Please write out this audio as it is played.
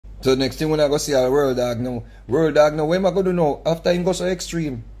So next thing when I go see a World Dawg now, what am I going to do now? After him go so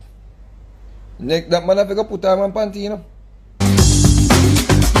extreme. That man have to go put on one panty, you know.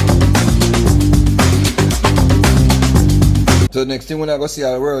 So next thing when I go see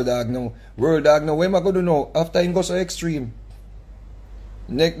a World Dawg now, what am I going to do now? After him go so extreme.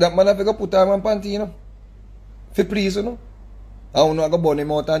 That man have to go put on one panty, you know. For please, you know. I don't know, I go burn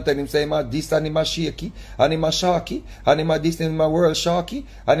him out and tell him, say, this and him a shaky, and him a sharky, and him a this and him a world sharky,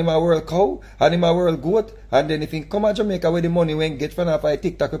 and him a world cow, and him a world goat, and then if he come to Jamaica with the money when get from off a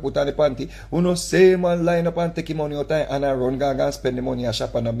TikTok we put on the panty, you know, say man line up and take him money out and I run and spend the money a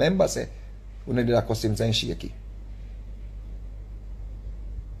shop and a member say, you know, that cost him saying shaky.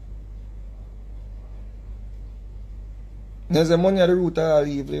 There's the money at the root of all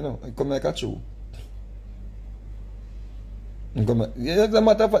evil, you know, it come like a true. It doesn't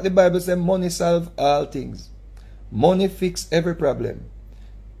matter what the Bible says, money solve all things. Money fix every problem.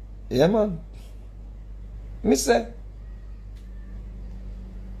 Yeah, man. Me say,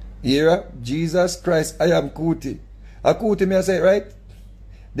 here, Jesus Christ, I am Kuti. A Kuti, me I say, right?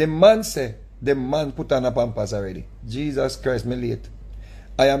 The man say, the man put on a pampas already. Jesus Christ, me late.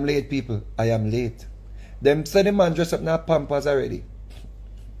 I am late, people. I am late. Them say the man dress up in a pampas already.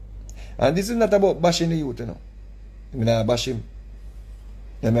 And this is not about bashing the youth, you know. I don't bash him.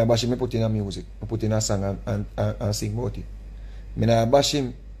 I bash him, I put in a music. I put in a song and sing about it. I don't bash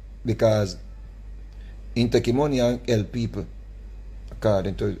him because he take money and help people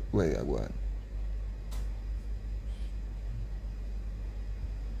according to where I go on.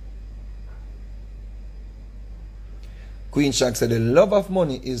 Queen Shaq said the love of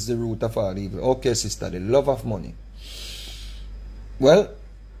money is the root of all evil. Okay, sister, the love of money. Well,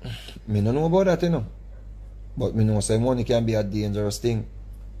 me don't know about that, you know. But me know say money can be a dangerous thing.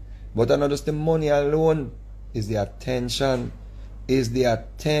 But I know just the money alone is the attention. Is the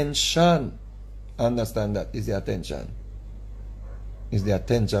attention. Understand that? Is the attention. Is the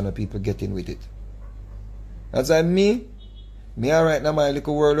attention of people getting with it. That's like me right now my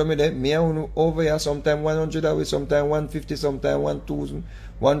little world of me there. Me over here sometime 100 away, sometime 150, sometime 1,000,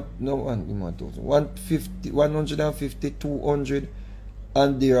 150, 150, 200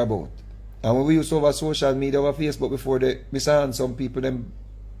 and thereabout. And when we used to over social media, over Facebook before we saw some people them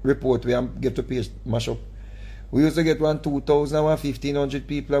report we and get to page mash up. We used to get 2,000, 1,500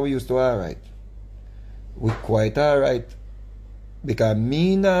 people and we used to alright. We quite alright. Because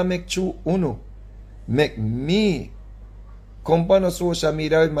me now make true uno. Make me come on social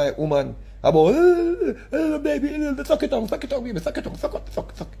media with my woman about baby, suck it on, baby, suck it on, suck.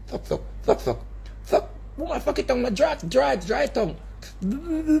 Woman, fuck it on, my dry tongue.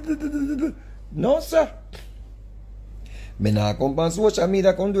 No, sir. Me nah come on social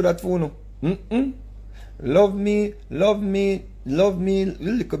media come do that for no. Love me,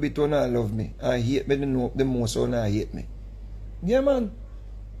 little bit when I love me. I hate me the most when I hate me. Yeah, man.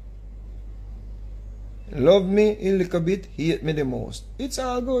 Love me a little bit, hate me the most. It's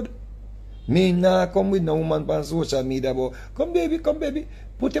all good. Me nah come with no woman on social media about come baby,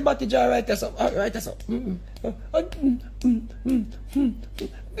 put your body jar right us up.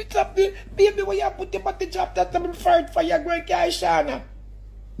 It's up there, baby, when you put your body jar that I'm fired for your great guy, Shana.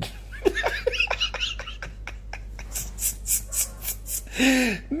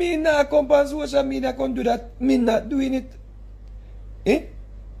 Me nah come on social media come do that. Me not doing it. Eh?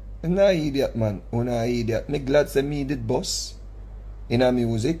 I'm not idiot, man. I'm not idiot. Me glad say me did boss in our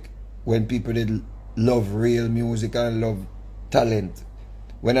music when people did love real music and love talent.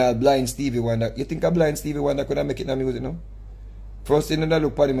 When I blind Stevie Wonder, you think a blind Stevie Wonder could have make it in our music, no? First thing I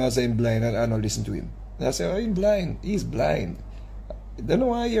look at him and say I'm blind and I don't listen to him. And I say, oh, he's blind. He's blind. I don't know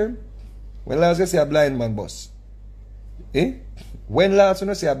why I hear him. When last you say a blind man boss? Eh? When last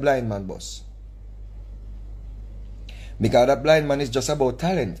you say a blind man boss? Because that blind man is just about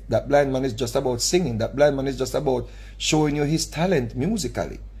talent. That blind man is just about singing. That blind man is just about showing you his talent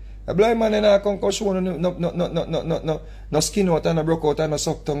musically. A blind man and I can't show no skin out and no broke out and no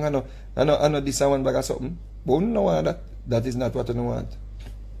suck tongue and no this and one bag of something. But you don't want that. That is not what you want.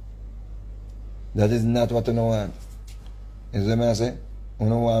 That is not what you want. You see what I say? You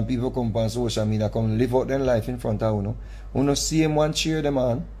don't want people come on social media, come live out their life in front of you. You don't see him and cheer them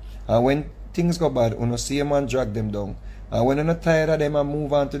on. And when things go bad, you don't see him and drag them down. And when you're not tired of them and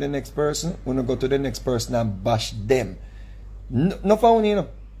move on to the next person, you don't go to the next person and bash them. No funny, you know.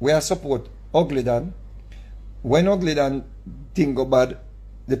 We are support Ugly Dan. When Ugly Dan thing go bad,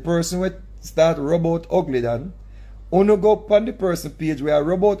 the person will start rub out Ugly Dan. You don't go up on the person page where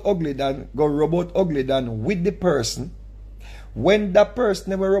rub out Ugly Dan, go rub out Ugly Dan with the person. When that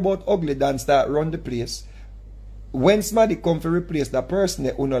person never rub out Ugly Dan start run the place, when somebody come to replace that person,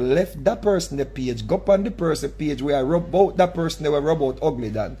 they uno left that person the page, go on the person page where I rub out that person, they will rub out ugly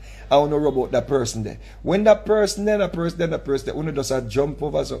than I wanna rub out that person there. When that person then that person they uno just a jump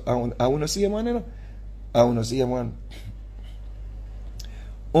over, so I wanna see him one, you know. I wanna see him one.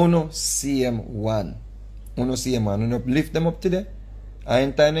 Uno see him one. Uno see him one. Uno lift them up today. I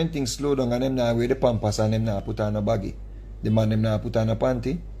ain't time anything slow down and them now wear the pampas and them now put on a baggy. The man them now put on a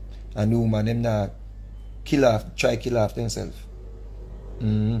panty, and the woman them now try kill off themselves.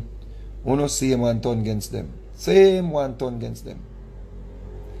 Uno see him one turn against them. Same one turn against them.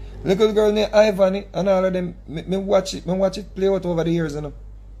 Little girl named Ivany and all of them, me watch it play out over the years, you know.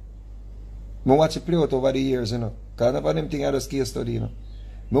 Me watch it play out over the years, you know. Because none of them thing I just case study, you know.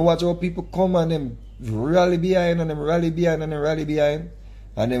 Me watch how people come and them rally behind and them rally behind and them rally behind.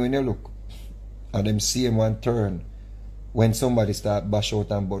 And then when you look, and them see him one turn when somebody start bash out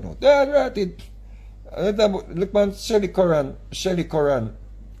and burn out. Yeah, right it. Look man, Shelly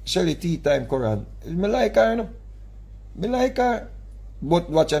Tea Time Koran. Me like her, you know. Me like her. But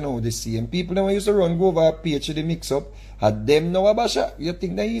watch I know the same people that used to run go over a page to the mix up. Had them now a basha. You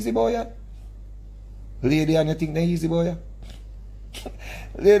think they easy boy, yeah? Lady, and you think they easy boy, yeah?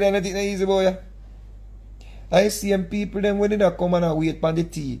 Lady, and you think they easy boy, yeah? I see them people them when they not come and wait for the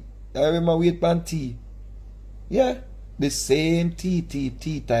tea. I remember wait for tea. Yeah. The same tea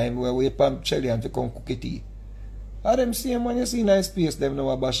time where we wait for Shelly and to come cook a tea. And them same one you see nice space them now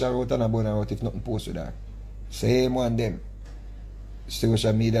a bash out and a bun out if nothing post with that. Same one them.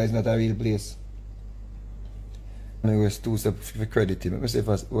 Social media is not a real place. Dammy West too for credit him. Let me say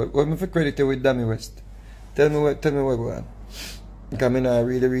first. What me for credit you with Dammy West? Tell me what go on. Because I not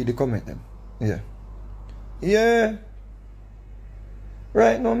really read the comment them. Yeah. Yeah.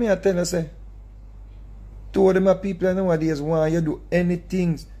 Right now me I tell you say. Two of them are people nowadays want you do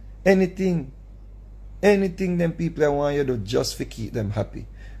anything them people want you do just to keep them happy.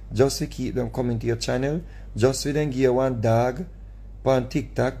 Just to keep them coming to your channel. Just for them give you one dog on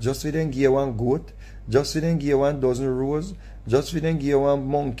TikTok. Just for them give you one goat. Just for them give you 1 dozen rose. Just for them give you one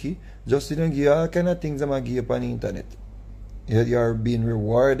monkey. Just for them give you all kind of things them give you on the internet. You are being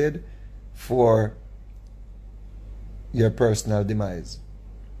rewarded for your personal demise.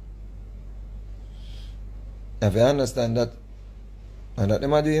 If you understand that, and that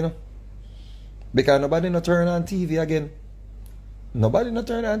them do, you know. Because nobody not turn on TV again. Nobody not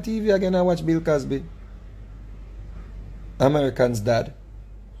turn on TV again and watch Bill Cosby. American's Dad.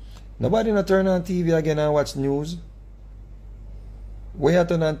 Nobody not turn on TV again and watch news. Where you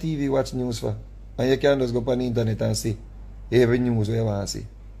turn on TV watch news for? And you can just go on the internet and see every news where you want to see.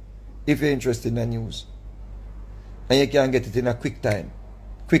 If you're interested in the news. And you can get it in a quick time.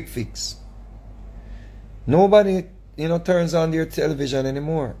 Quick fix. Nobody, you know, turns on their television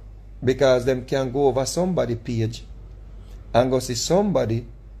anymore because them can go over somebody's page and go see somebody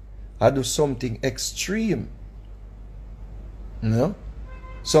and do something extreme. You know?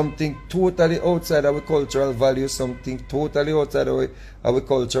 Something totally outside our cultural values, something totally outside our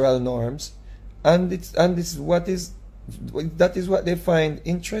cultural norms. And that is what they find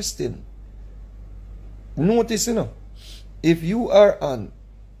interesting. Notice, you know, if you are on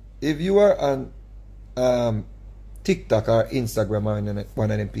TikTok or Instagram or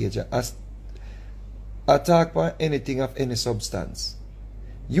one of them pages, attack on anything of any substance.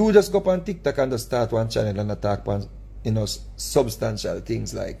 You just go on TikTok and just start one channel and attack on, you know, substantial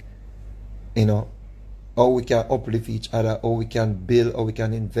things like, you know, how we can uplift each other, how we can build, how we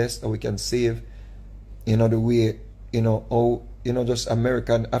can invest, how we can save, you know, the way, you know, how, you know, just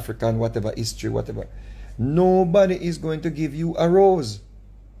American, African, whatever, history, whatever. Nobody is going to give you a rose.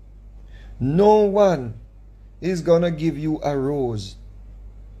 No one is going to give you a rose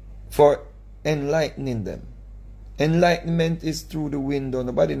for enlightening them. Enlightenment is through the window.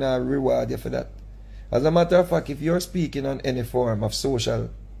 Nobody now reward you for that. As a matter of fact, if you're speaking on any form of social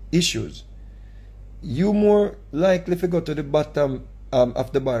issues, you more likely to go to the bottom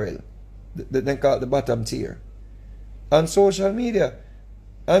of the barrel. They call it the bottom tier. On social media.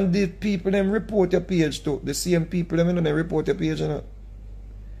 And the people them report your page too. The same people them, you know, they report your page, you know.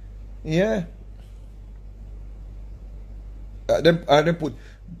 Yeah. They put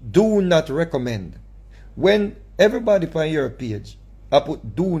do not recommend. When everybody on your page, I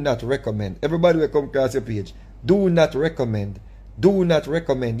put do not recommend. Everybody will come across your page. Do not recommend. Do not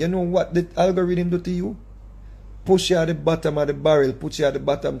recommend. You know what the algorithm do to you? Push you at the bottom of the barrel. Put you at the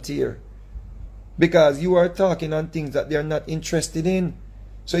bottom tier. Because you are talking on things that they are not interested in.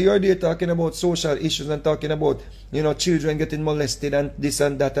 So you're there talking about social issues and talking about, you know, children getting molested and this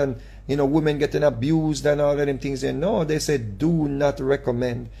and that and, you know, women getting abused and all of them things. And no, they said do not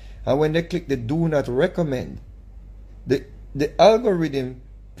recommend. And when they click the do not recommend, The algorithm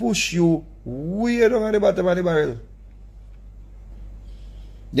push you way down at the bottom of the barrel.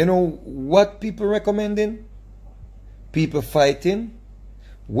 You know what people recommending? People fighting,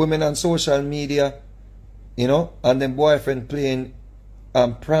 women on social media, you know, and then boyfriend playing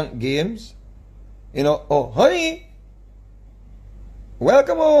prank games. You know, oh honey,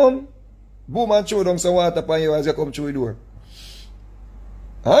 welcome home. Boom, and throw down some water upon you as you come through the door.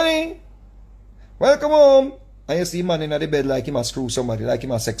 Honey, welcome home. And you see man in the bed like him a screw somebody, like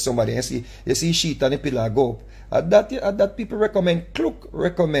him a sex somebody. You see sheet on the pillow go up. At that people recommend,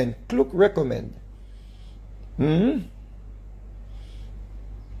 recommend.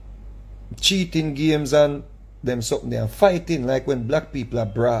 Cheating games and them something they are fighting like when black people are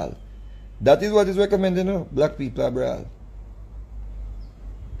brawl. That is what is recommended now. Black people are brawl.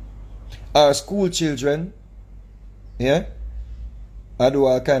 Our school children, yeah, I do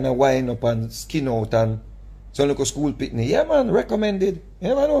all kind of wine up and skin out and so look a school picnic. Yeah man, recommended.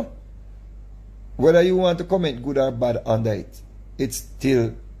 Yeah man. Whether you want to comment good or bad under it, it's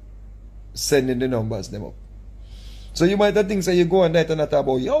still sending the numbers them up. So you might think so you go on that and talk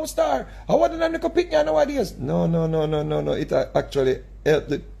about, yo star, I want to make a picnic nowadays. No. It actually help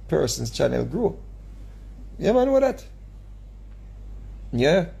the person's channel grow. Yeah man, what that?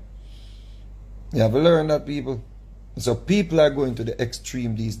 Yeah. You have to learn that, people. So people are going to the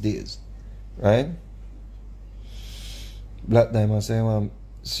extreme these days. Right? Black Diamond say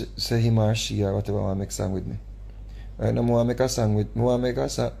him or she or whatever want to make a song with me. Right now I want to make a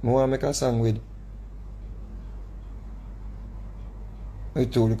song with I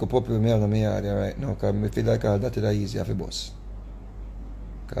told you to pop with me on my yard right now because I feel like all that is easy for boss.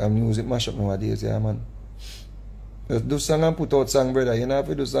 Because music mash up nowadays, yeah man. Just do song and put out song, brother. You don't have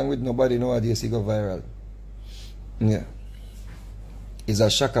to do song with nobody nowadays, you go viral. Yeah. It's a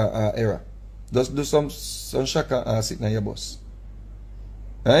shaka era. Just do some shaka sitting on your boss.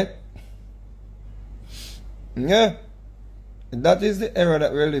 Right? Yeah. That is the era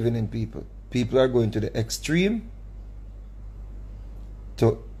that we're living in, people. People are going to the extreme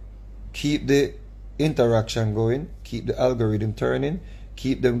to keep the interaction going, keep the algorithm turning,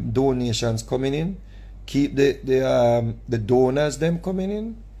 keep the donations coming in, keep the donors them coming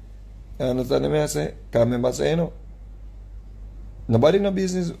in. You understand what I say? Because remember say, you know, nobody no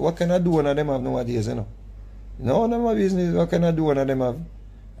business what kind of donor them have nowadays, you know. No business what kind of donor them have.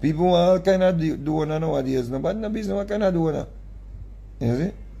 People want all kind of donor nowadays. Nobody no business what kind of donor. You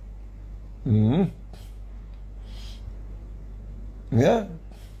see? Yeah.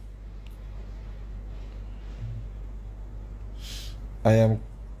 I am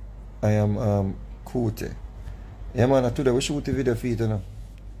Kute. Yeah man, today we shoot a video for you now.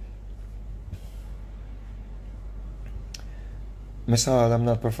 Miss Hall, I'm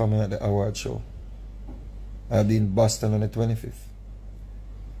not performing at the award show. I'll be in Boston on the 25th.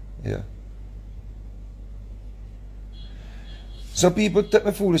 Yeah. So people, take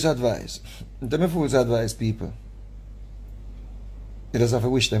me foolish advice. Take me foolish advice, people. You just have to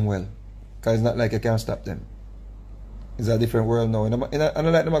wish them well. Because it's not like you can't stop them. It's a different world now. And I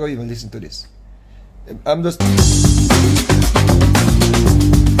don't like them to even listen to this. I'm just...